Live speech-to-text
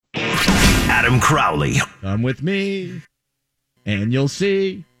Adam Crowley. Come with me, and you'll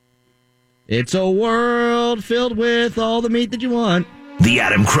see. It's a world filled with all the meat that you want. The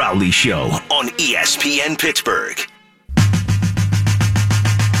Adam Crowley Show on ESPN Pittsburgh.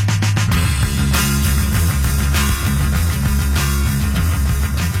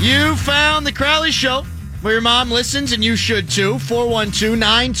 You found the Crowley Show, where your mom listens, and you should too.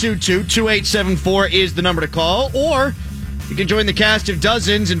 412-922-2874 is the number to call. Or you can join the cast of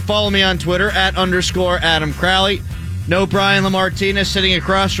dozens and follow me on Twitter @_Adam Crowley. No Brian LaMartina sitting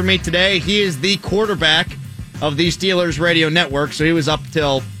across from me today. He is the quarterback of the Steelers radio network, so he was up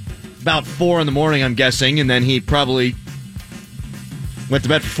till about 4 in the morning, I'm guessing, and then he probably went to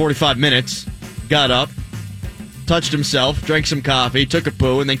bed for 45 minutes, got up, touched himself, drank some coffee, took a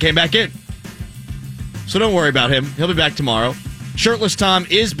poo, and then came back in. So don't worry about him. He'll be back tomorrow. Shirtless Tom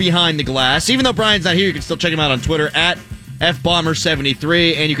is behind the glass. Even though Brian's not here, you can still check him out on Twitter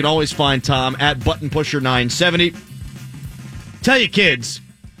 @FBomber73, and you can always find Tom @ButtonPusher970. Tell your kids,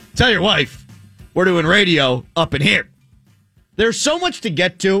 tell your wife, we're doing radio up in here. There's so much to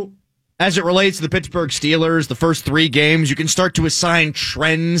get to as it relates to the Pittsburgh Steelers, the first 3 games. You can start to assign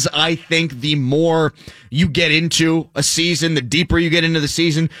trends, I think, the more you get into a season, the deeper you get into the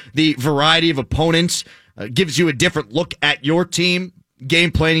season, the variety of opponents gives you a different look at your team, game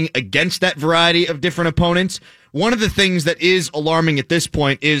planning against that variety of different opponents. One of the things that is alarming at this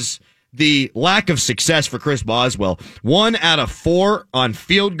point is the lack of success for Chris Boswell. 1 out of 4 on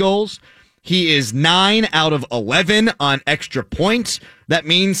field goals. He is 9 out of 11 on extra points. That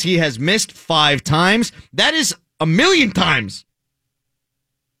means he has missed 5 times. That is a million times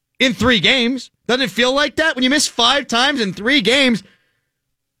in 3 games. Doesn't it feel like that when you miss 5 times in 3 games?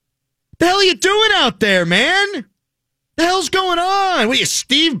 The hell are you doing out there, man? The hell's going on? What, you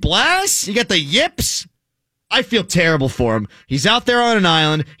Steve Blass? You got the yips? I feel terrible for him. He's out there on an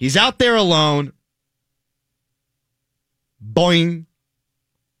island. He's out there alone. Boing.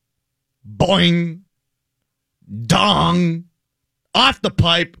 Boing. Dong. Off the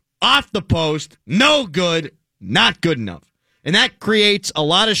pipe. Off the post. No good. Not good enough. And that creates a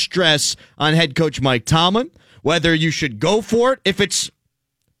lot of stress on head coach Mike Tomlin, whether you should go for it if it's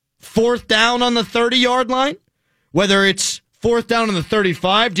 4th down on the 30-yard line, whether it's 4th down on the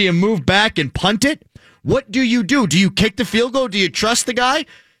 35. Do you move back and punt it? What do you do? Do you kick the field goal? Do you trust the guy?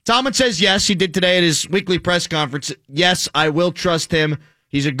 Tomlin says yes. He did today at his weekly press conference. Yes, I will trust him.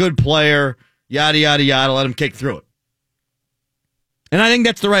 He's a good player. Yada, yada, yada. Let him kick through it. And I think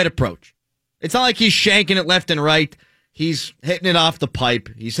that's the right approach. It's not like he's shanking it left and right. He's hitting it off the pipe.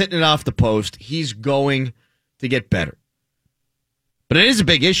 He's hitting it off the post. He's going to get better. But it is a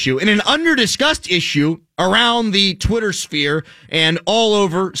big issue and an under-discussed issue around the Twitter sphere and all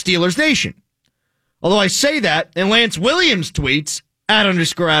over Steelers Nation. Although I say that, and Lance Williams tweets,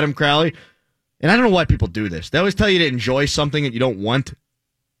 @_Adam Crowley, and I don't know why people do this. They always tell you to enjoy something that you don't want.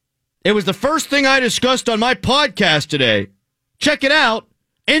 It was the first thing I discussed on my podcast today. Check it out.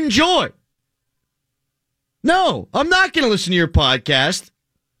 Enjoy. No, I'm not going to listen to your podcast.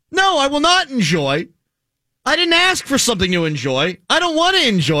 No, I will not enjoy. I didn't ask for something to enjoy. I don't want to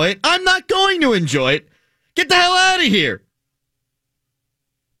enjoy it. I'm not going to enjoy it. Get the hell out of here.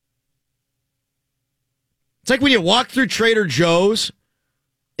 It's like when you walk through Trader Joe's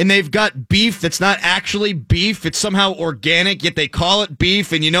and they've got beef that's not actually beef. It's somehow organic, yet they call it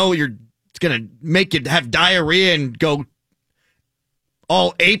beef, and you know it's going to make you have diarrhea and go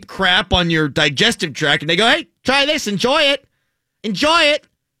all ape crap on your digestive tract. And they go, hey, try this. Enjoy it. Enjoy it.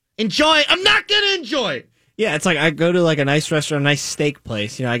 Enjoy it. I'm not going to enjoy it. Yeah, it's like I go to like a nice restaurant, a nice steak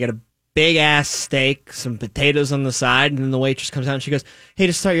place. You know, I get a big-ass steak, some potatoes on the side, and then the waitress comes out and she goes, hey,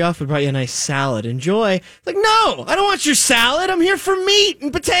 to start you off, we brought you a nice salad. Enjoy. It's like, no, I don't want your salad. I'm here for meat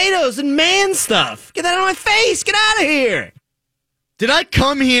and potatoes and man stuff. Get that out of my face. Get out of here. Did I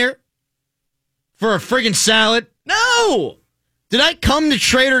come here for a friggin' salad? No. Did I come to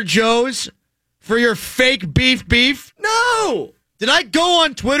Trader Joe's for your fake beef? No. Did I go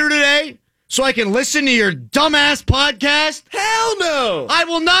on Twitter today so I can listen to your dumbass podcast? Hell no. I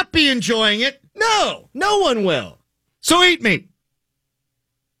will not be enjoying it. No. No one will. So eat me.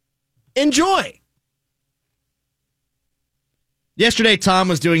 Enjoy. Yesterday, Tom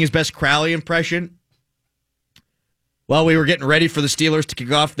was doing his best Crowley impression while we were getting ready for the Steelers to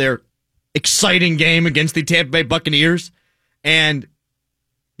kick off their exciting game against the Tampa Bay Buccaneers. And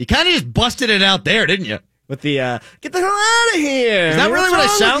you kind of just busted it out there, didn't you? With the, get the hell out of here. Is that really what I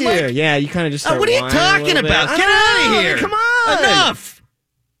sound like? Yeah, you kind of just start what are you talking about? Get out of here. Come on. Enough.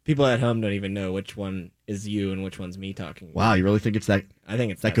 People at home don't even know which one is you and which one's me talking. Wow, you really think it's that? I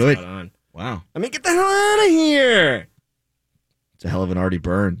think it's that good. Spot on. Wow. I mean, get the hell out of here. It's a hell of an Artie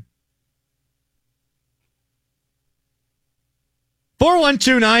Byrne.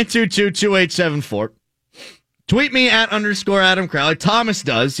 412-922-2874. Tweet me at _Adam Crowley. Thomas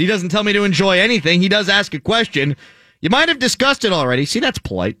does. He doesn't tell me to enjoy anything. He does ask a question. You might have discussed it already. See, that's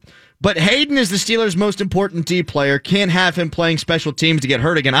polite. But Hayden is the Steelers' most important D player. Can't have him playing special teams to get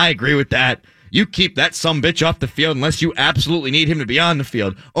hurt again. I agree with that. You keep that sumbitch off the field unless you absolutely need him to be on the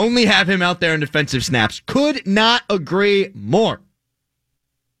field. Only have him out there in defensive snaps. Could not agree more.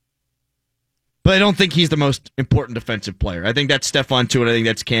 But I don't think he's the most important defensive player. I think that's Stephon Tuitt. I think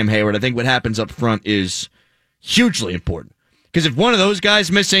that's Cam Hayward. I think what happens up front is hugely important. Because if one of those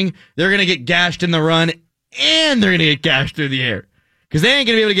guys missing, they're going to get gashed in the run and they're going to get gashed through the air. Because they ain't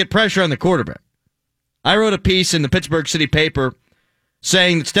going to be able to get pressure on the quarterback. I wrote a piece in the Pittsburgh City paper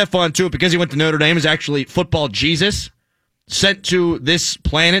saying that Stephon Tuitt, because he went to Notre Dame, is actually football Jesus, sent to this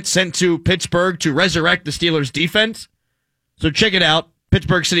planet, sent to Pittsburgh to resurrect the Steelers' defense. So check it out,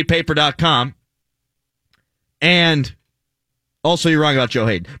 PittsburghCityPaper.com. And also, you're wrong about Joe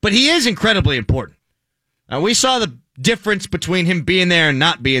Hayden. But he is incredibly important. We saw the difference between him being there and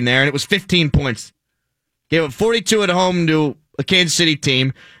not being there, and it was 15 points. Gave up 42 at home to a Kansas City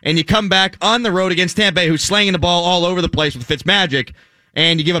team, and you come back on the road against Tampa Bay, who's slanging the ball all over the place with Fitzmagic,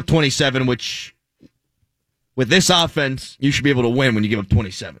 and you give up 27, which, with this offense, you should be able to win when you give up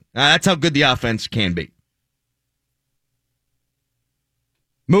 27. That's how good the offense can be.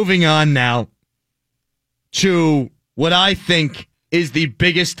 Moving on now to what I think is the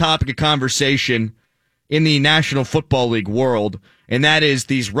biggest topic of conversation in the National Football League world, and that is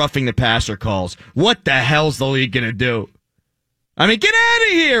these roughing the passer calls. What the hell's the league going to do? I mean, get out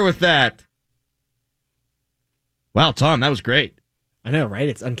of here with that. Wow, Tom, that was great. I know, right?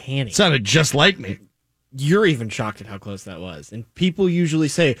 It's uncanny. It sounded just like me. You're even shocked at how close that was. And people usually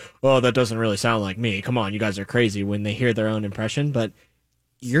say, oh, that doesn't really sound like me. Come on, you guys are crazy when they hear their own impression. But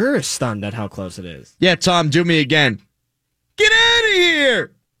you're stunned at how close it is. Yeah, Tom, do me again. Get out of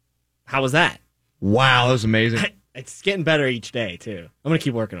here. How was that? Wow, that was amazing. It's getting better each day, too. I'm going to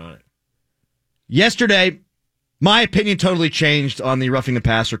keep working on it. Yesterday, my opinion totally changed on the roughing the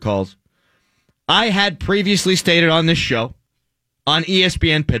passer calls. I had previously stated on this show, on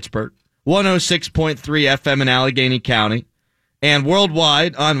ESPN Pittsburgh, 106.3 FM in Allegheny County, and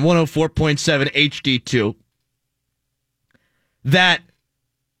worldwide on 104.7 HD2, that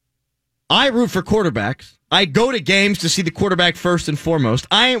I root for quarterbacks. I go to games to see the quarterback first and foremost.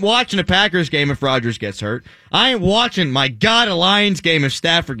 I ain't watching a Packers game if Rodgers gets hurt. I ain't watching, my God, a Lions game if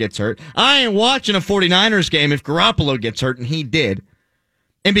Stafford gets hurt. I ain't watching a 49ers game if Garoppolo gets hurt, and he did.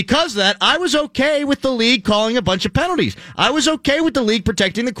 And because of that, I was okay with the league calling a bunch of penalties. I was okay with the league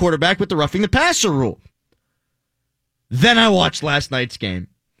protecting the quarterback with the roughing the passer rule. Then I watched last night's game.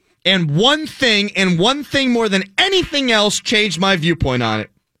 And one thing more than anything else changed my viewpoint on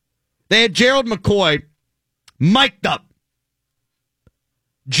it. They had Gerald McCoy mic'd up.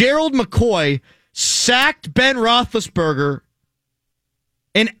 Gerald McCoy sacked Ben Roethlisberger,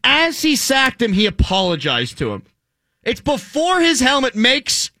 and as he sacked him, he apologized to him. It's before his helmet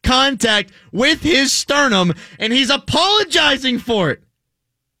makes contact with his sternum, and he's apologizing for it.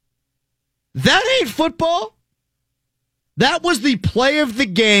 That ain't football. That was the play of the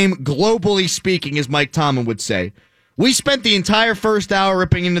game, globally speaking, as Mike Tomlin would say. We spent the entire first hour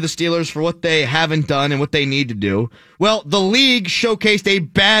ripping into the Steelers for what they haven't done and what they need to do. Well, the league showcased a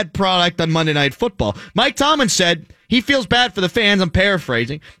bad product on Monday Night Football. Mike Tomlin said he feels bad for the fans, I'm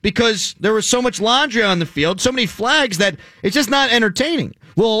paraphrasing, because there was so much laundry on the field, so many flags that it's just not entertaining.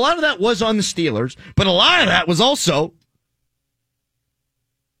 Well, a lot of that was on the Steelers, but a lot of that was also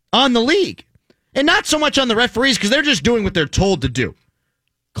on the league. And not so much on the referees, because they're just doing what they're told to do.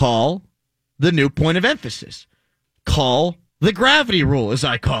 Call the new point of emphasis. Call the gravity rule, as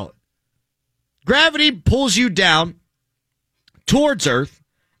I call it. Gravity pulls you down towards Earth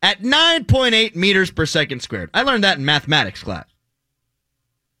at 9.8 meters per second squared. I learned that in mathematics class.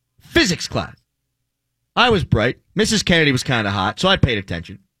 Physics class. I was bright. Mrs. Kennedy was kind of hot, so I paid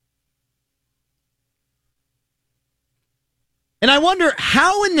attention. And I wonder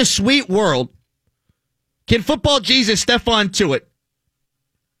how in the sweet world can football Jesus Stephon Tuitt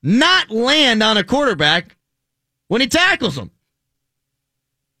not land on a quarterback when he tackles him?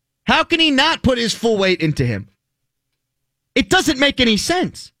 How can he not put his full weight into him? It doesn't make any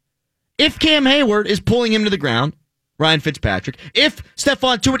sense. If Cam Hayward is pulling him to the ground, Ryan Fitzpatrick, if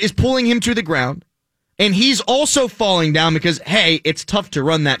Stephon Tuitt is pulling him to the ground, and he's also falling down because, hey, it's tough to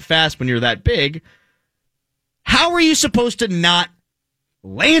run that fast when you're that big, how are you supposed to not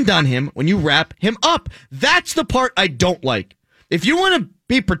land on him when you wrap him up? That's the part I don't like. If you want to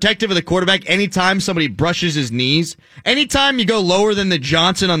be protective of the quarterback anytime somebody brushes his knees? Anytime you go lower than the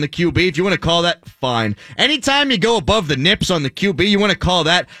Johnson on the QB, if you want to call that, fine. Anytime you go above the nips on the QB, you want to call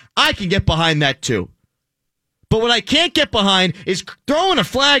that, I can get behind that too. But what I can't get behind is throwing a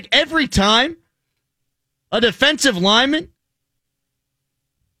flag every time a defensive lineman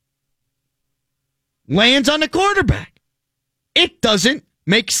lands on the quarterback. It doesn't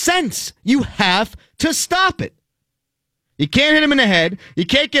make sense. You have to stop it. You can't hit him in the head. You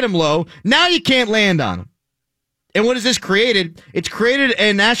can't get him low. Now you can't land on him. And what has this created? It's created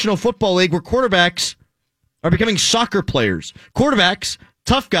a National Football League where quarterbacks are becoming soccer players. Quarterbacks,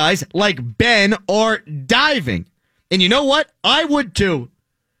 tough guys like Ben, are diving. And you know what? I would too.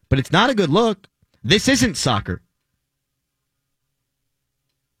 But it's not a good look. This isn't soccer.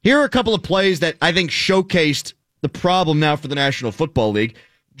 Here are a couple of plays that I think showcased the problem now for the National Football League.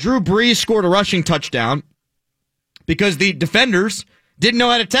 Drew Brees scored a rushing touchdown because the defenders didn't know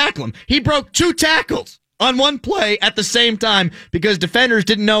how to tackle him. He broke 2 tackles on one play at the same time because defenders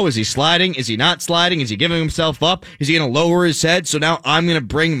didn't know, is he sliding? Is he not sliding? Is he giving himself up? Is he going to lower his head? So now I'm going to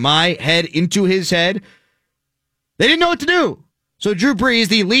bring my head into his head. They didn't know what to do. So Drew Brees,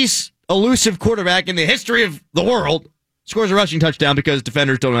 the least elusive quarterback in the history of the world, scores a rushing touchdown because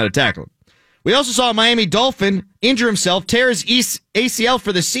defenders don't know how to tackle him. We also saw a Miami Dolphin injure himself, tear his ACL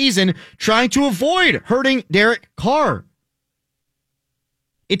for the season, trying to avoid hurting Derek Carr.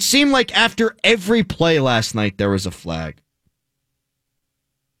 It seemed like after every play last night, there was a flag.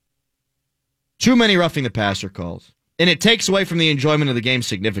 Too many roughing the passer calls. And it takes away from the enjoyment of the game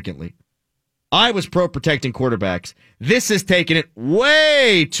significantly. I was pro-protecting quarterbacks. This has taken it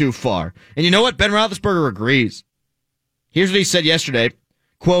way too far. And you know what? Ben Roethlisberger agrees. Here's what he said yesterday.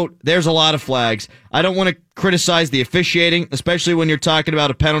 Quote, there's a lot of flags. I don't want to criticize the officiating, especially when you're talking about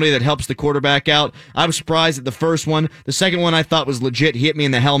a penalty that helps the quarterback out. I was surprised at the first one. The second one I thought was legit. He hit me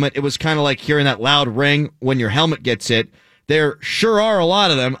in the helmet. It was kind of like hearing that loud ring when your helmet gets hit. There sure are a lot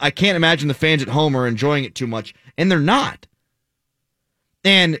of them. I can't imagine the fans at home are enjoying it too much. And they're not.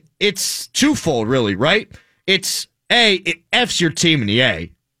 And it's twofold, really, right? It's, A, it F's your team in the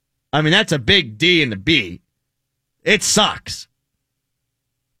A. I mean, that's a big D in the B. It sucks.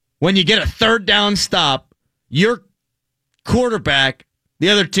 When you get a third down stop, your quarterback, the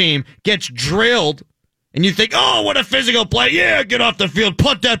other team, gets drilled, and you think, oh, what a physical play. Yeah, get off the field.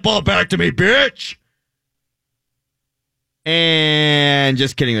 Put that ball back to me, bitch. And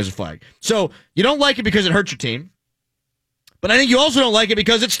just kidding, there's a flag. So you don't like it because it hurts your team. But I think you also don't like it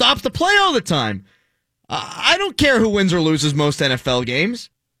because it stops the play all the time. I don't care who wins or loses most NFL games.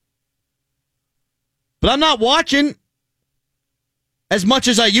 But I'm not watching as much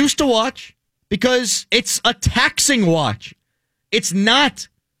as I used to watch because it's a taxing watch. It's not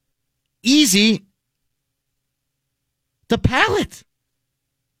easy to palate.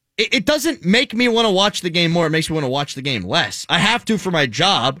 It doesn't make me want to watch the game more. It makes me want to watch the game less. I have to for my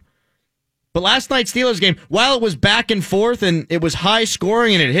job. But last night's Steelers game, while it was back and forth and it was high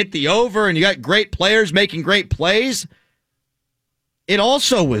scoring and it hit the over and you got great players making great plays, it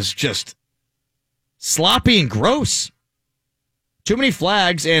also was just sloppy and gross. Too many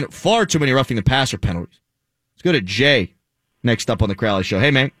flags and far too many roughing the passer penalties. Let's go to Jay next up on the Crowley Show. Hey,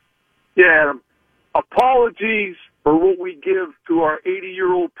 man. Yeah, Adam. Apologies for what we give to our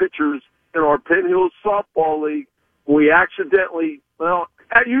 80-year-old pitchers in our Penn Hills softball league. We I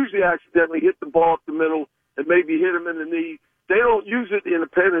usually accidentally hit the ball up the middle and maybe hit him in the knee. They don't use it in the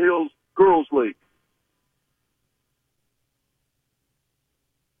Penn Hills Girls League.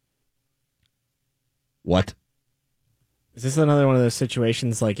 What? Is this another one of those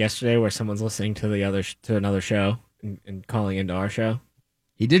situations like yesterday where someone's listening to to another show and calling into our show?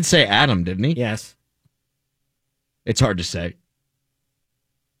 He did say Adam, didn't he? Yes. It's hard to say.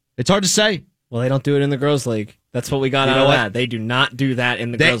 It's hard to say. Well, they don't do it in the girls' league. That's what we got out of that. They do not do that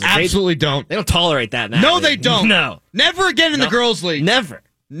in the girls' league. They absolutely don't. They don't tolerate that in that No, league. they don't. No. Never again in the girls' league. Never.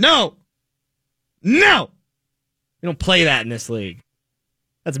 No. No. You don't play that in this league.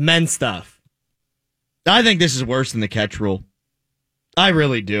 That's men's stuff. I think this is worse than the catch rule. I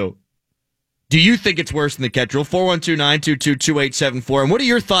really do. Do you think it's worse than the catch rule? 412-922-2874. And what are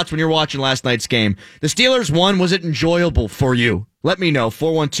your thoughts when you're watching last night's game? The Steelers won. Was it enjoyable for you? Let me know.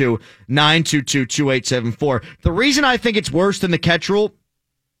 412-922-2874. The reason I think it's worse than the catch rule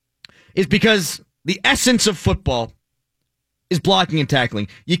is because the essence of football is blocking and tackling.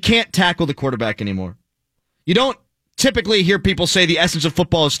 You can't tackle the quarterback anymore. You don't typically hear people say the essence of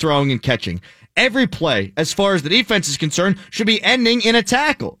football is throwing and catching. Every play, as far as the defense is concerned, should be ending in a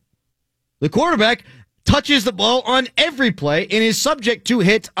tackle. The quarterback touches the ball on every play and is subject to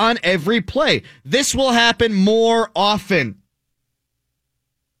hit on every play. This will happen more often.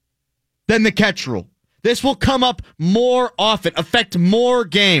 than the catch rule. This will come up more often, affect more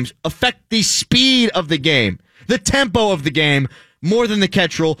games, affect the speed of the game, the tempo of the game, more than the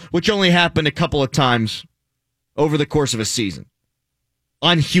catch rule, which only happened a couple of times over the course of a season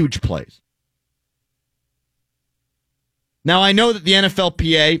on huge plays. Now, I know that the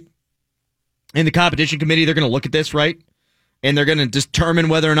NFLPA and the competition committee, they're going to look at this, right? And they're going to determine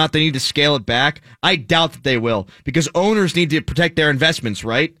whether or not they need to scale it back. I doubt that they will, because owners need to protect their investments,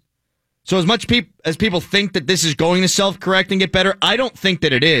 right? So as much as people think that this is going to self-correct and get better, I don't think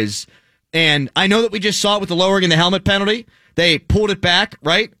that it is. And I know that we just saw it with the lowering of the helmet penalty. They pulled it back,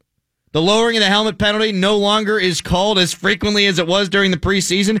 right? The lowering of the helmet penalty no longer is called as frequently as it was during the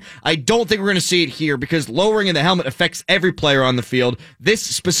preseason. I don't think we're going to see it here because lowering of the helmet affects every player on the field. This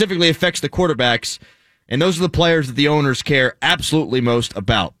specifically affects the quarterbacks, and those are the players that the owners care absolutely most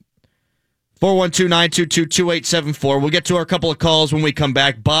about. 412-922-2874. We'll get to our couple of calls when we come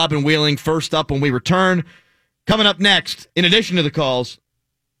back. Bob and Wheeling first up when we return. Coming up next, in addition to the calls,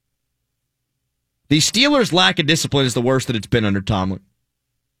 the Steelers' lack of discipline is the worst that it's been under Tomlin.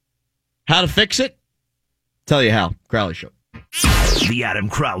 How to fix it? Tell you how. Crowley Show. The Adam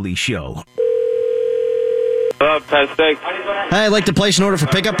Crowley Show. Steak. Hey, I'd like to place an order for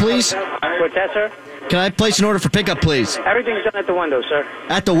pickup, please. What's that, sir? Can I place an order for pickup, please? Everything's done at the window, sir.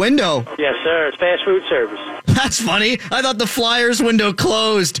 At the window? Yes, sir. It's fast food service. That's funny. I thought the Flyers window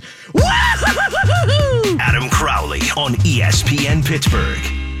closed. Woo! Adam Crowley on ESPN Pittsburgh.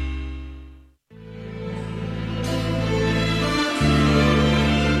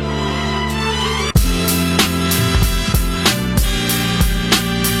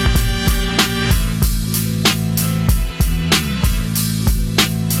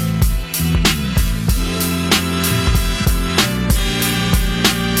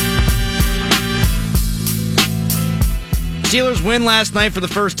 Steelers win last night for the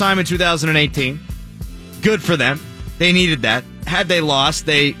first time in 2018. Good for them. They needed that. Had they lost,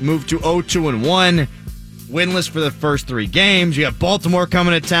 they moved to 0-2-1, winless for the first three games. You have Baltimore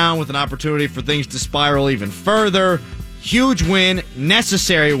coming to town with an opportunity for things to spiral even further. Huge win,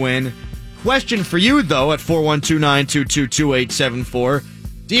 necessary win. Question for you, though, at 412-922-2874.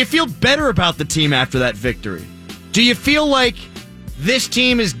 Do you feel better about the team after that victory? Do you feel like this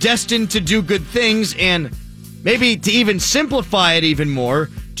team is destined to do good things? And maybe to even simplify it even more,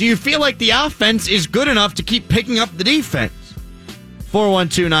 do you feel like the offense is good enough to keep picking up the defense?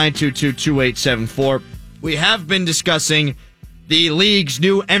 412-922-2874. We have been discussing the league's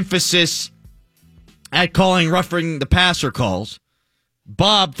new emphasis at calling roughing the passer calls.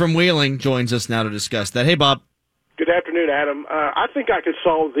 Bob from Wheeling joins us now to discuss that. Hey, Bob. Good afternoon, Adam. I think I could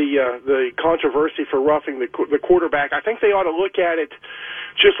solve the controversy for roughing the quarterback. I think they ought to look at it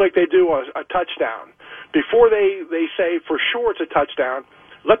just like they do a touchdown. Before they say for sure it's a touchdown,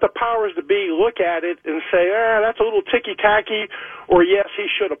 let the powers that be look at it and say, that's a little ticky-tacky, or yes, he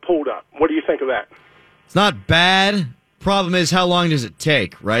should have pulled up. What do you think of that? It's not bad. Problem is, how long does it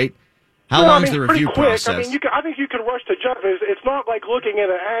take, right? How long is the review process? I mean, I think you can rush to judgment. It's not like looking at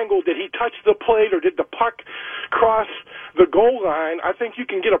an angle. Did he touch the plate or did the puck cross the goal line? I think you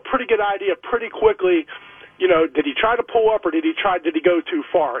can get a pretty good idea pretty quickly. You know, did he try to pull up or did he go too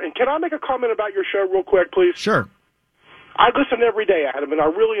far? And can I make a comment about your show real quick, please? Sure. I listen every day, Adam, and I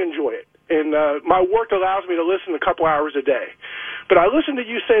really enjoy it. And my work allows me to listen a couple hours a day. But I listened to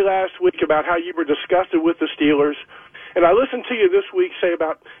you say last week about how you were disgusted with the Steelers. And I listened to you this week say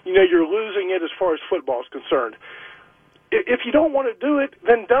about, you're losing it as far as football is concerned. If you don't want to do it,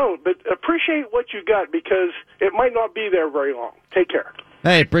 then don't. But appreciate what you got because it might not be there very long. Take care.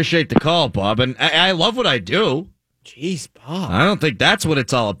 Hey, appreciate the call, Bob. And I love what I do. Jeez, Bob. I don't think that's what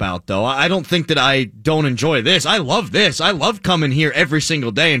it's all about, though. I don't think that I don't enjoy this. I love this. I love coming here every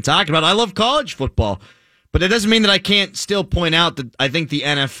single day and talking about it. I love college football. But it doesn't mean that I can't still point out that I think the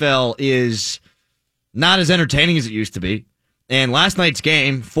NFL is not as entertaining as it used to be. And last night's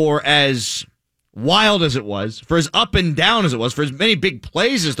game, for as wild as it was, for as up and down as it was, for as many big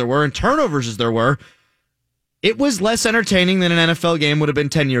plays as there were and turnovers as there were, it was less entertaining than an NFL game would have been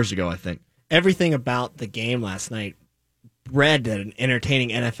 10 years ago, I think. Everything about the game last night read an entertaining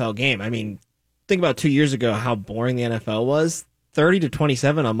NFL game. I mean, think about 2 years ago how boring the NFL was.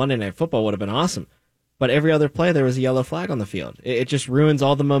 30-27 on Monday Night Football would have been awesome. But every other play, there was a yellow flag on the field. It just ruins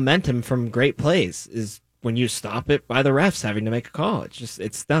all the momentum from great plays, is when you stop it by the refs having to make a call.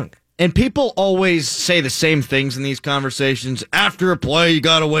 It stunk. And people always say the same things in these conversations. After a play, you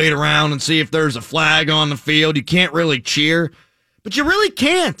got to wait around and see if there's a flag on the field. You can't really cheer. But you really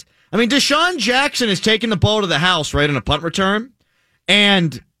can't. I mean, Deshaun Jackson is taking the ball to the house, right, in a punt return.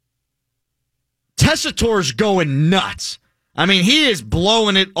 And Tessitore's going nuts. I mean, he is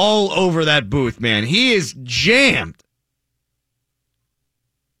blowing it all over that booth, man. He is jammed.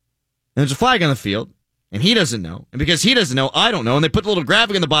 And there's a flag on the field, and he doesn't know. And because he doesn't know, I don't know. And they put the little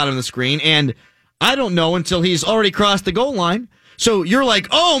graphic on the bottom of the screen, and I don't know until he's already crossed the goal line. So you're like,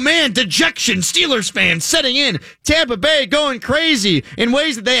 oh, man, dejection, Steelers fans setting in. Tampa Bay going crazy in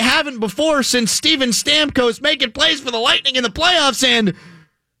ways that they haven't before since Steven Stamkos making plays for the Lightning in the playoffs, and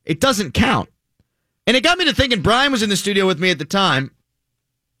it doesn't count. And it got me to thinking, Brian was in the studio with me at the time,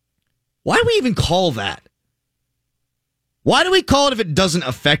 why do we even call that? Why do we call it if it doesn't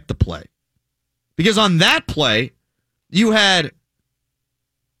affect the play? Because on that play, you had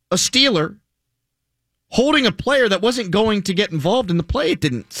a Steeler holding a player that wasn't going to get involved in the play, it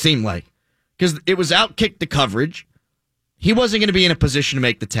didn't seem like. Because it was outkicked the coverage. He wasn't going to be in a position to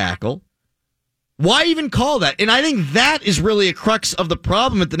make the tackle. Why even call that? And I think that is really a crux of the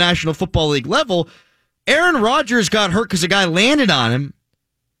problem at the National Football League level. Aaron Rodgers got hurt because a guy landed on him.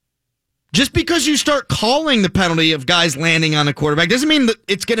 Just because you start calling the penalty of guys landing on a quarterback doesn't mean that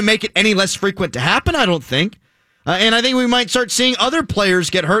it's going to make it any less frequent to happen, I don't think. And I think we might start seeing other players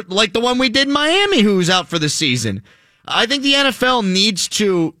get hurt, like the one we did in Miami, who's out for the season. I think the NFL needs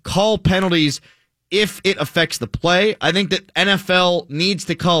to call penalties if it affects the play. I think that NFL needs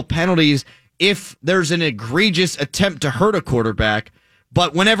to call penalties if there's an egregious attempt to hurt a quarterback.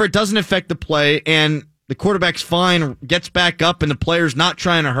 But whenever it doesn't affect the play and the quarterback's fine, gets back up, and the player's not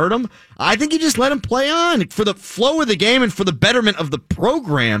trying to hurt him, I think you just let him play on for the flow of the game and for the betterment of the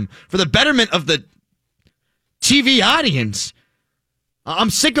program, for the betterment of the TV audience. I'm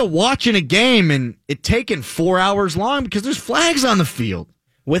sick of watching a game and it taking 4 hours long because there's flags on the field.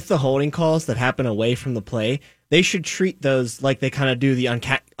 With the holding calls that happen away from the play, they should treat those like they kind of do the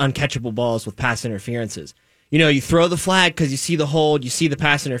uncatchable balls with pass interferences. You know, you throw the flag because you see the hold, you see the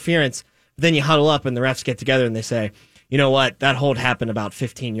pass interference, but then you huddle up and the refs get together and they say, you know what, that hold happened about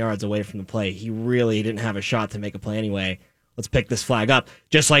 15 yards away from the play. He really didn't have a shot to make a play anyway. Let's pick this flag up.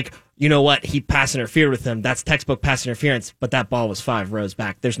 Just like, you know what, he pass interfered with him. That's textbook pass interference, but that ball was 5 rows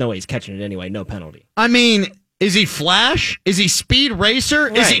back. There's no way he's catching it anyway. No penalty. I mean, is he Flash? Is he Speed Racer?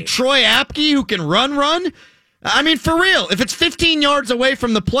 Right. Is he Troy Apke who can run? I mean, for real, if it's 15 yards away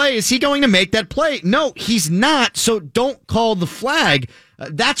from the play, is he going to make that play? No, he's not, so don't call the flag.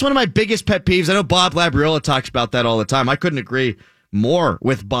 That's one of my biggest pet peeves. I know Bob Labriola talks about that all the time. I couldn't agree more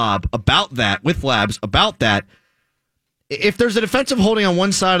with Bob about that, with Labs, about that. If there's a defensive holding on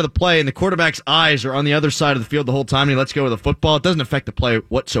one side of the play and the quarterback's eyes are on the other side of the field the whole time and he lets go of the football, it doesn't affect the play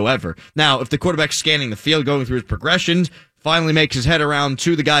whatsoever. Now, if the quarterback's scanning the field, going through his progressions, finally makes his head around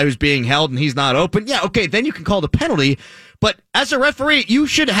to the guy who's being held and he's not open, yeah, okay, then you can call the penalty. But as a referee, you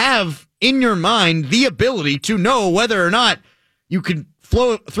should have in your mind the ability to know whether or not you can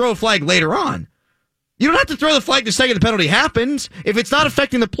throw a flag later on. You don't have to throw the flag the second the penalty happens. If it's not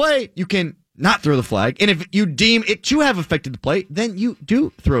affecting the play, you can not throw the flag. And if you deem it to have affected the play, then you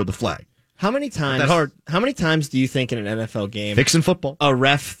do throw the flag. How many times? Not that hard. How many times do you think in an NFL game, fixing football, a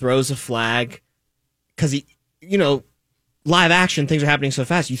ref throws a flag because live action, things are happening so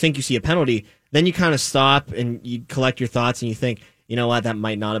fast. You think you see a penalty, then you kind of stop and you collect your thoughts and you think, you know what, that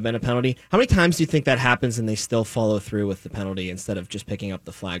might not have been a penalty. How many times do you think that happens and they still follow through with the penalty instead of just picking up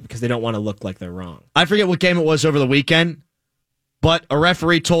the flag because they don't want to look like they're wrong? I forget what game it was over the weekend, but a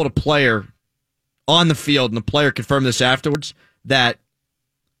referee told a player on the field, and the player confirmed this afterwards, that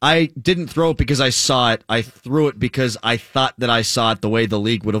I didn't throw it because I saw it. I threw it because I thought that I saw it the way the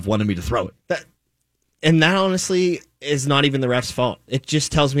league would have wanted me to throw it. That honestly is not even the ref's fault. It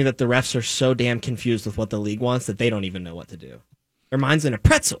just tells me that the refs are so damn confused with what the league wants that they don't even know what to do. Their mind's in a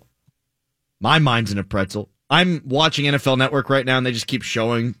pretzel. My mind's in a pretzel. I'm watching NFL Network right now, and they just keep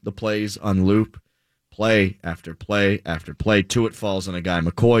showing the plays on loop. Play after play after play. Tuitt falls on a guy.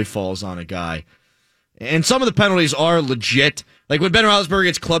 McCoy falls on a guy. And some of the penalties are legit. Like when Ben Roethlisberger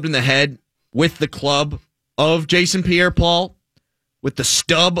gets clubbed in the head with the club of Jason Pierre-Paul, with the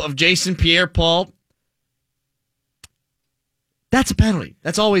stub of Jason Pierre-Paul, that's a penalty.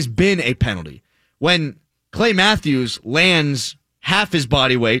 That's always been a penalty. When Clay Matthews lands half his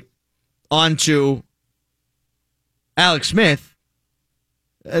body weight onto Alex Smith,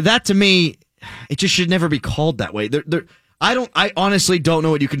 that to me, it just should never be called that way. I honestly don't know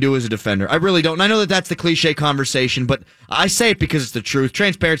what you can do as a defender. I really don't. And I know that that's the cliche conversation, but I say it because it's the truth.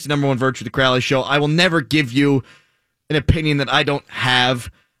 Transparency, number one virtue of the Crowley Show. I will never give you an opinion that I don't have.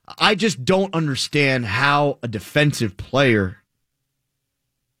 I just don't understand how a defensive player,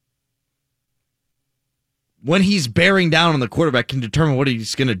 when he's bearing down on the quarterback, can determine what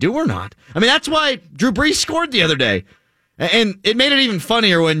he's going to do or not. I mean, that's why Drew Brees scored the other day. And it made it even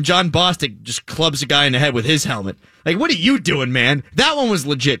funnier when John Bostic just clubs a guy in the head with his helmet. Like, what are you doing, man? That one was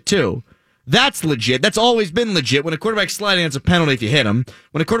legit, too. That's legit. That's always been legit. When a quarterback's sliding, it's a penalty if you hit him.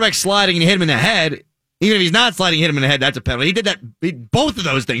 When a quarterback's sliding and you hit him in the head, even if he's not sliding, you hit him in the head, that's a penalty. He did that, both of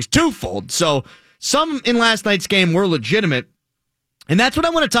those things, twofold. So some in last night's game were legitimate. And that's what I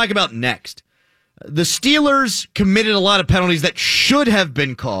want to talk about next. The Steelers committed a lot of penalties that should have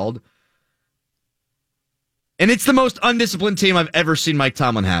been called. And it's the most undisciplined team I've ever seen Mike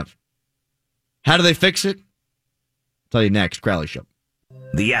Tomlin have. How do they fix it? I'll tell you next. Crowley Show.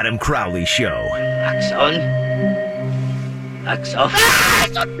 The Adam Crowley Show. Axe on. Axe off.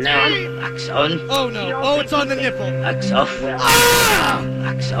 No. Axe on. Oh, no. Oh, it's on the nipple. Axe off.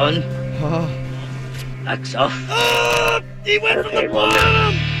 Axe on. Axe off. He went from the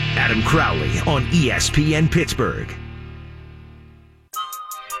bottom. Adam Crowley on ESPN Pittsburgh.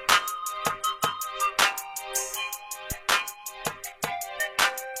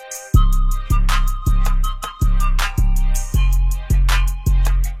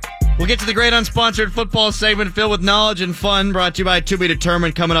 We'll get to the great unsponsored football segment filled with knowledge and fun, brought to you by To Be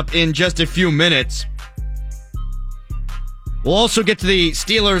Determined, coming up in just a few minutes. We'll also get to the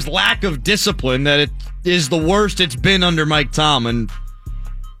Steelers' lack of discipline, that it is the worst it's been under Mike Tomlin,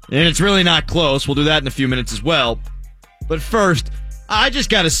 and it's really not close. We'll do that in a few minutes as well. But first, I just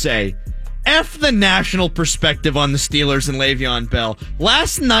got to say, F the national perspective on the Steelers and Le'Veon Bell.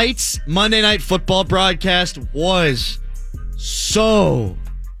 Last night's Monday Night Football broadcast was so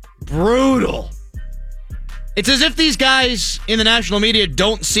brutal. It's as if these guys in the national media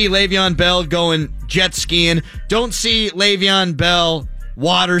don't see Le'Veon Bell going jet skiing, don't see Le'Veon Bell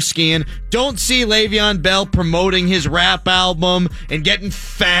water skiing, don't see Le'Veon Bell promoting his rap album and getting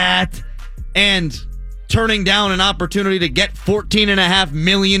fat and turning down an opportunity to get $14.5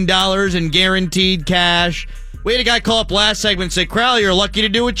 million in guaranteed cash. We had a guy call up last segment and say, Crowley, you're lucky to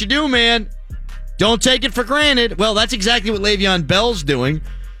do what you do, man. Don't take it for granted. Well, that's exactly what Le'Veon Bell's doing.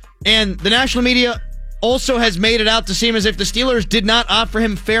 And the national media also has made it out to seem as if the Steelers did not offer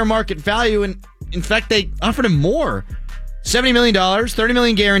him fair market value. And in fact, they offered him more. $70 million, $30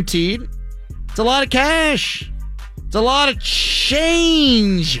 million guaranteed. It's a lot of cash. It's a lot of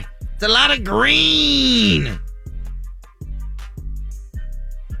change. It's a lot of green.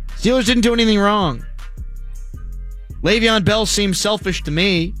 Steelers didn't do anything wrong. Le'Veon Bell seems selfish to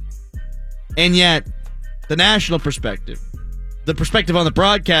me. And yet, the national perspective, the perspective on the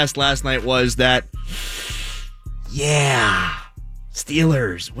broadcast last night was that, yeah,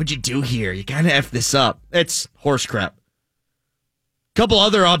 Steelers, what'd you do here? You kind of effed this up. It's horse crap. Couple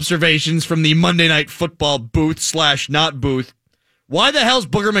other observations from the Monday Night Football booth / not booth. Why the hell's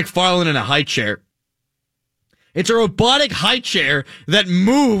Booger McFarland in a high chair? It's a robotic high chair that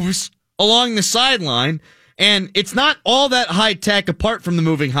moves along the sideline, and it's not all that high tech apart from the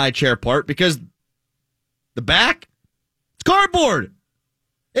moving high chair part, because the back, it's cardboard.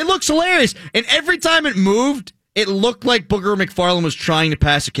 It looks hilarious. And every time it moved, it looked like Booger McFarland was trying to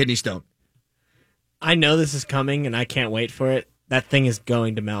pass a kidney stone. I know this is coming, and I can't wait for it. That thing is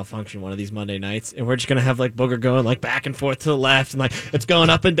going to malfunction one of these Monday nights, and we're just going to have like Booger going like back and forth to the left, and like it's going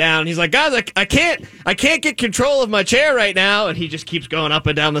up and down. He's like, guys, I can't get control of my chair right now, and he just keeps going up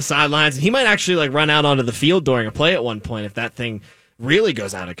and down the sidelines. And he might actually like run out onto the field during a play at one point if that thing really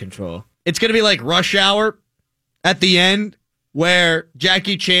goes out of control. It's going to be like Rush Hour at the end, where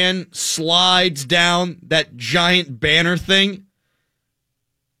Jackie Chan slides down that giant banner thing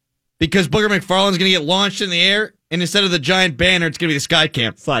because Booger McFarland's going to get launched in the air. And instead of the giant banner, it's going to be the sky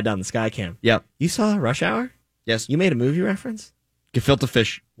cam. Slide down the sky cam. Yep. You saw Rush Hour? Yes. You made a movie reference? Gefilte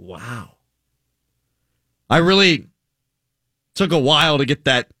fish. Wow. I really took a while to get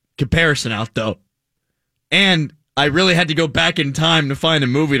that comparison out, though. And I really had to go back in time to find a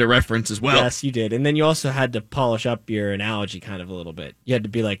movie to reference as well. Yes, you did. And then you also had to polish up your analogy kind of a little bit. You had to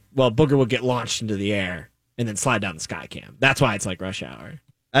be like, well, Booger will get launched into the air and then slide down the sky cam. That's why it's like Rush Hour.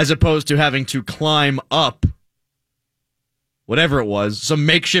 As opposed to having to climb up whatever it was, some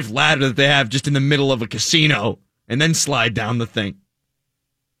makeshift ladder that they have just in the middle of a casino, and then slide down the thing.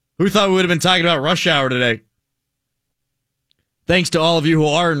 Who thought we would have been talking about Rush Hour today? Thanks to all of you who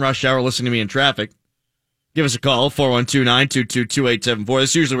are in Rush Hour listening to me in traffic. Give us a call, 412-922-2874. This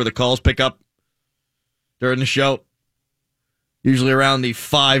is usually where the calls pick up during the show. Usually around the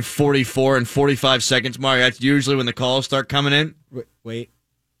 5:44 and 45 seconds mark. That's usually when the calls start coming in. Wait.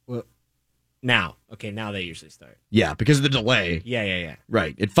 Well, now. Okay, now they usually start. Yeah, because of the delay. Yeah.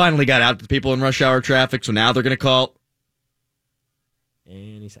 Right. It finally got out to the people in rush hour traffic, so now they're going to call.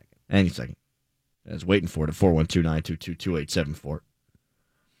 Any second. I was waiting for it at 412-922-2874.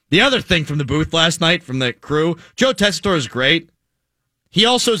 The other thing from the booth last night from the crew, Joe Tessitore is great. He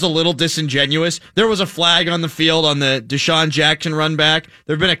also is a little disingenuous. There was a flag on the field on the Deshaun Jackson run back.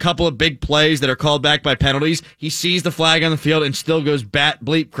 There have been a couple of big plays that are called back by penalties. He sees the flag on the field and still goes bat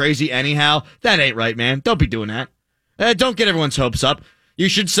bleep crazy anyhow. That ain't right, man. Don't be doing that. Don't get everyone's hopes up. You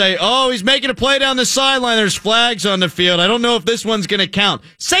should say, oh, he's making a play down the sideline. There's flags on the field. I don't know if this one's going to count.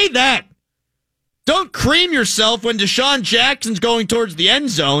 Say that. Don't cream yourself when Deshaun Jackson's going towards the end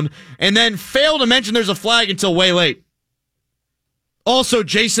zone and then fail to mention there's a flag until way late. Also,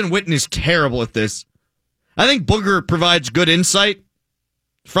 Jason Witten is terrible at this. I think Booger provides good insight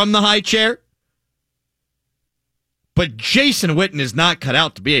from the high chair. But Jason Witten is not cut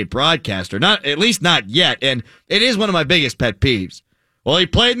out to be a broadcaster, at least not yet. And it is one of my biggest pet peeves. Well, he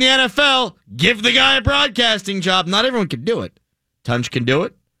played in the NFL. Give the guy a broadcasting job. Not everyone can do it. Tunch can do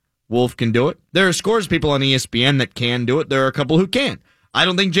it. Wolf can do it. There are scores of people on ESPN that can do it. There are a couple who can. I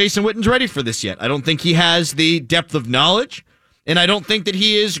don't think Jason Witten's ready for this yet. I don't think he has the depth of knowledge. And I don't think that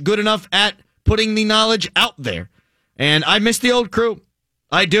he is good enough at putting the knowledge out there. And I miss the old crew.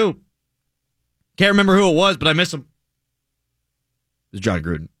 I do. Can't remember who it was, but I miss him. It was John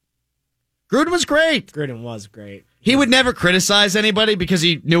Gruden. Gruden was great. Gruden was great. He would never criticize anybody because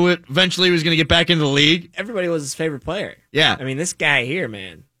he knew it eventually he was going to get back into the league. Everybody was his favorite player. Yeah. I mean, this guy here,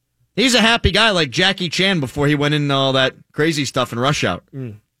 man. He's a happy guy like Jackie Chan before he went into all that crazy stuff in Rush Hour.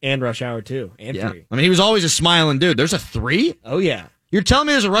 And Rush Hour 2. And 3. I mean, he was always a smiling dude. There's a 3? Oh, yeah. You're telling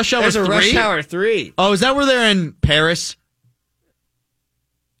me there's a Rush Hour 3? There's a Rush Hour 3. Oh, is that where they're in Paris?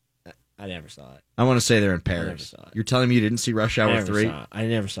 I never saw it. I want to say they're in Paris. I never saw it. You're telling me you didn't see Rush Hour 3? I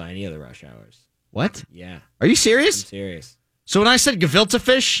never saw any of the Rush Hours. What? Yeah. Are you serious? I'm serious. So when I said gefilte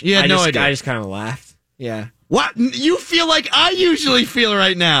fish, you had no idea. I just kind of laughed. Yeah. What? You feel like I usually feel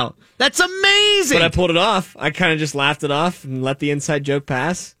right now. That's amazing. But I pulled it off. I kind of just laughed it off and let the inside joke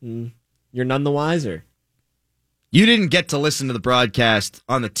pass. And you're none the wiser. You didn't get to listen to the broadcast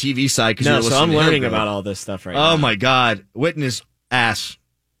on the TV side because you were listening so I'm to learning Hillbilly. about all this stuff right now. Oh my God, Witten is ass.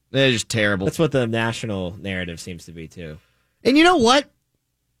 They're just terrible. That's what the national narrative seems to be too. And you know what?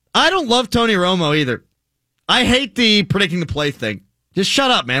 I don't love Tony Romo either. I hate the predicting the play thing. Just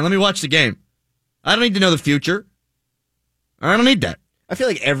shut up, man. Let me watch the game. I don't need to know the future. I don't need that. I feel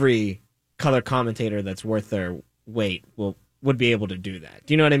like every color commentator that's worth their weight would be able to do that.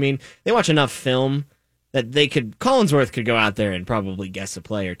 Do you know what I mean? They watch enough film that they could. Collinsworth could go out there and probably guess a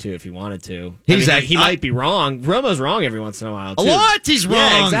play or two if he wanted to. He might be wrong. Romo's wrong every once in a while too. A lot he's wrong.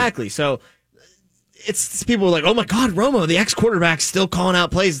 Yeah, exactly. So it's people are like, oh my God, Romo, the ex-quarterback, still calling out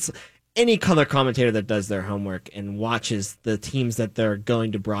plays. It's any color commentator that does their homework and watches the teams that they're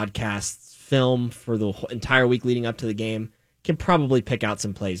going to broadcast film for the entire week leading up to the game can probably pick out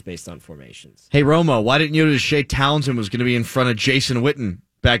some plays based on formations. Hey, Romo, why didn't you know that Shea Townsend was going to be in front of Jason Witten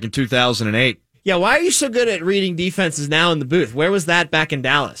back in 2008? Yeah, why are you so good at reading defenses now in the booth? Where was that back in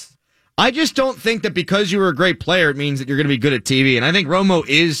Dallas? I just don't think that because you were a great player, it means that you're going to be good at TV. And I think Romo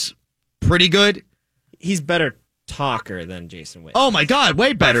is pretty good. He's better talker than Jason Witten. Oh, my God,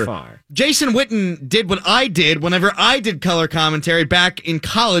 way better. By far. Jason Witten did what I did whenever I did color commentary back in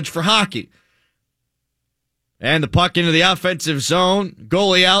college for hockey. And the puck into the offensive zone,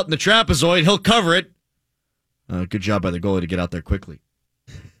 goalie out in the trapezoid, he'll cover it. Good job by the goalie to get out there quickly.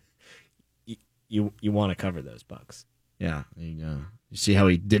 You want to cover those pucks. Yeah. You see how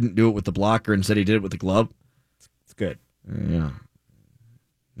he didn't do it with the blocker, instead he did it with the glove? It's good. Yeah.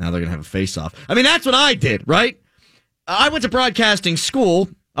 Now they're going to have a face-off. I mean, that's what I did, right? I went to broadcasting school,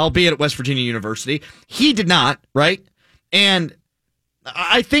 albeit at West Virginia University. He did not, right? And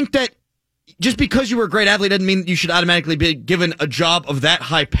I think that just because you were a great athlete doesn't mean you should automatically be given a job of that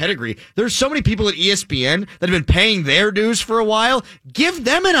high pedigree. There's so many people at ESPN that have been paying their dues for a while. Give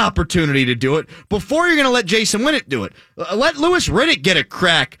them an opportunity to do it before you're going to let Jason Witten do it. Let Louis Riddick get a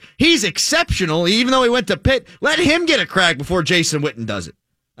crack. He's exceptional, even though he went to Pitt. Let him get a crack before Jason Witten does it.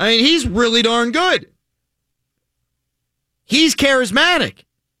 I mean, he's really darn good. He's charismatic.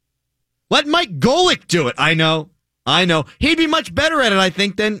 Let Mike Golick do it. I know. He'd be much better at it, I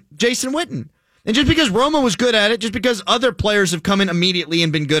think, than Jason Witten. And just because Romo was good at it, just because other players have come in immediately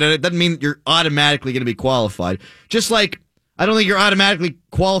and been good at it, doesn't mean you're automatically going to be qualified. Just like I don't think you're automatically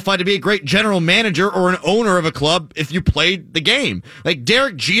qualified to be a great general manager or an owner of a club if you played the game. Like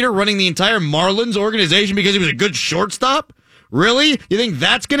Derek Jeter running the entire Marlins organization because he was a good shortstop? Really? You think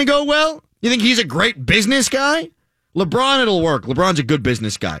that's going to go well? You think he's a great business guy? LeBron, it'll work. LeBron's a good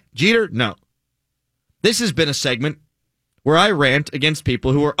business guy. Jeter, no. This has been a segment where I rant against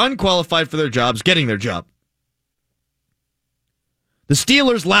people who are unqualified for their jobs getting their job. The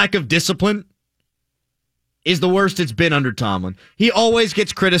Steelers' lack of discipline is the worst it's been under Tomlin. He always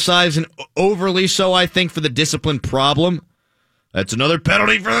gets criticized, and overly so, I think, for the discipline problem. That's another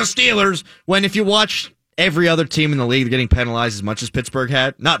penalty for the Steelers. When if you watch every other team in the league getting penalized as much as Pittsburgh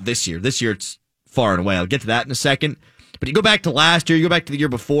had, not this year. This year it's far and away. I'll get to that in a second. But you go back to last year, you go back to the year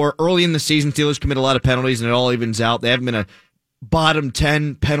before, early in the season, Steelers commit a lot of penalties and it all evens out. They haven't been a bottom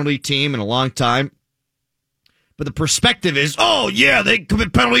 10 penalty team in a long time. But the perspective is, oh yeah, they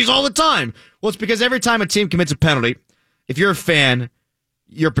commit penalties all the time. Well, it's because every time a team commits a penalty, if you're a fan,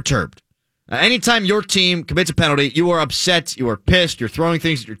 you're perturbed. Anytime your team commits a penalty, you are upset, you are pissed, you're throwing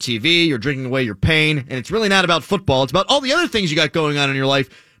things at your TV, you're drinking away your pain, and it's really not about football. It's about all the other things you got going on in your life,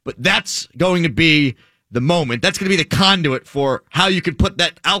 but that's going to be the moment. That's going to be the conduit for how you can put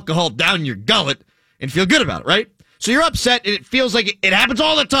that alcohol down your gullet and feel good about it, right? So you're upset, and it feels like it happens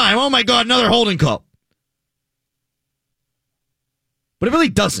all the time. Oh my God, another holding call. But it really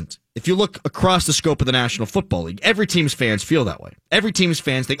doesn't. If you look across the scope of the National Football League, every team's fans feel that way. Every team's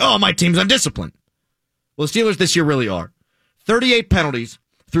fans think, oh, my team's undisciplined. Well, the Steelers this year really are. 38 penalties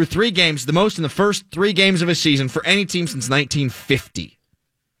through 3 games, the most in the first 3 games of a season for any team since 1950.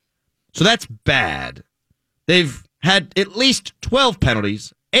 So that's bad. They've had at least 12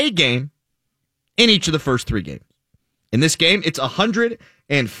 penalties, a game, in each of the first 3 games. In this game, it's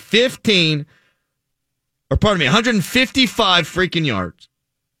 155 freaking yards.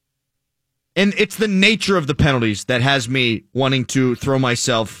 And it's the nature of the penalties that has me wanting to throw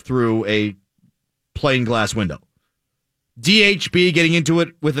myself through a plain glass window. DHB getting into it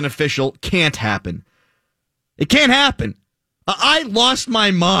with an official can't happen. It can't happen. I lost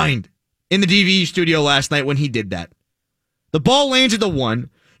my mind in the DVE studio last night when he did that. The ball lands at the 1.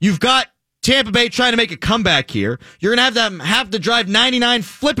 You've got Tampa Bay trying to make a comeback here. You're going to have to drive 99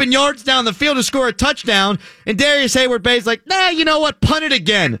 flipping yards down the field to score a touchdown. And Darius Hayward-Bay's like, nah, you know what? Punt it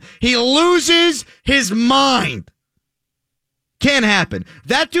again. He loses his mind. Can't happen.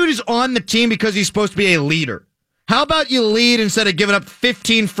 That dude is on the team because he's supposed to be a leader. How about you lead instead of giving up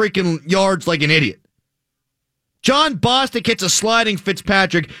 15 freaking yards like an idiot? John Bostic hits a sliding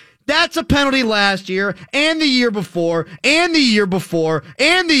Fitzpatrick. That's a penalty last year, and the year before, and the year before,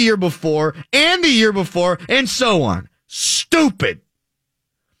 and the year before, and the year before, and so on. Stupid.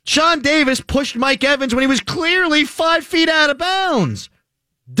 Sean Davis pushed Mike Evans when he was clearly 5 feet out of bounds.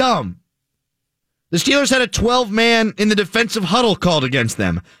 Dumb. The Steelers had a 12-man in the defensive huddle called against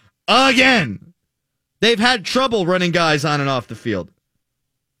them. Again. They've had trouble running guys on and off the field.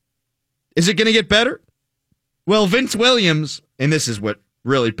 Is it going to get better? Well, Vince Williams, and this is what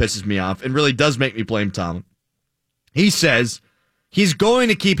really pisses me off and really does make me blame Tomlin. He says he's going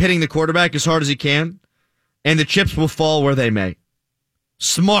to keep hitting the quarterback as hard as he can, and the chips will fall where they may.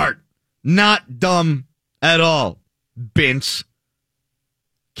 Smart. Not dumb at all. Bince.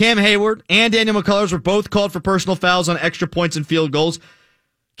 Cam Hayward and Daniel McCullers were both called for personal fouls on extra points and field goals.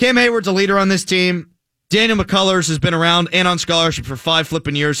 Cam Hayward's a leader on this team. Daniel McCullers has been around and on scholarship for 5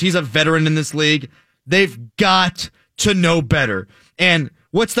 flipping years. He's a veteran in this league. They've got to know better. And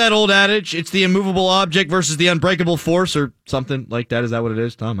what's that old adage? It's the immovable object versus the unbreakable force or something like that. Is that what it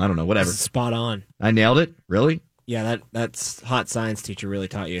is, Tom? I don't know. Whatever. Spot on. I nailed it? Really? Yeah, that's hot science teacher really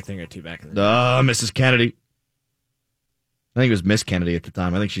taught you a thing or two back in the day. Mrs. Kennedy. I think it was Miss Kennedy at the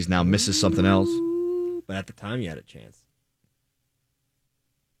time. I think she's now Mrs. something else. But at the time, you had a chance.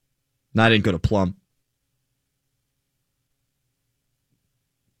 No, I didn't go to Plum.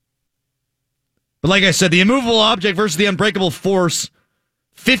 But like I said, the immovable object versus the unbreakable force.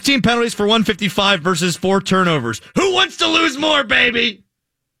 15 penalties for 155 versus 4 turnovers. Who wants to lose more, baby?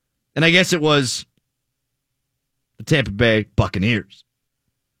 And I guess it was the Tampa Bay Buccaneers.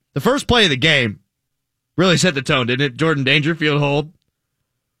 The first play of the game really set the tone, didn't it? Jordan Dangerfield hold.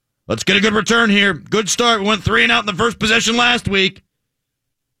 Let's get a good return here. Good start. We went 3 and out in the first possession last week.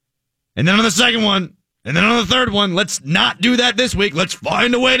 And then on the second one. And then on the third one. Let's not do that this week. Let's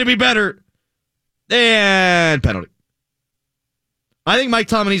find a way to be better. And penalty. I think Mike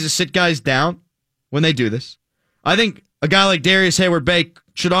Tomlin needs to sit guys down when they do this. I think a guy like Darius Hayward-Bay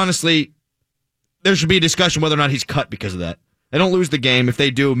should honestly, there should be a discussion whether or not he's cut because of that. They don't lose the game. If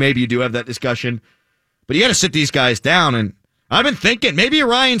they do, maybe you do have that discussion. But you got to sit these guys down. And I've been thinking, maybe a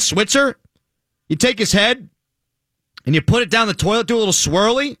Ryan Switzer, you take his head and you put it down the toilet, do a little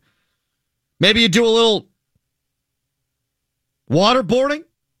swirly. Maybe you do a little waterboarding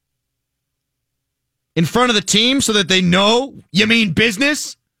in front of the team so that they know you mean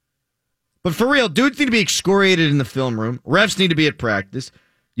business. But for real, dudes need to be excoriated in the film room. Refs need to be at practice.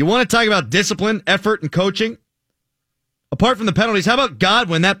 You want to talk about discipline, effort, and coaching? Apart from the penalties, how about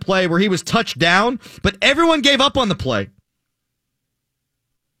Godwin, that play where he was touched down, but everyone gave up on the play?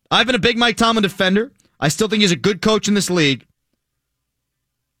 I've been a big Mike Tomlin defender. I still think he's a good coach in this league.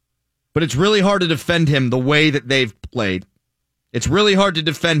 But it's really hard to defend him the way that they've played. It's really hard to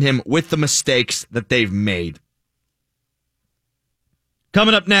defend him with the mistakes that they've made.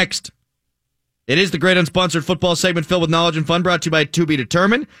 Coming up next, it is the great unsponsored football segment filled with knowledge and fun, brought to you by To Be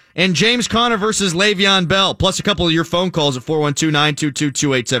Determined, and James Conner versus Le'Veon Bell, plus a couple of your phone calls at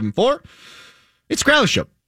 412-922-2874. It's Crowley Show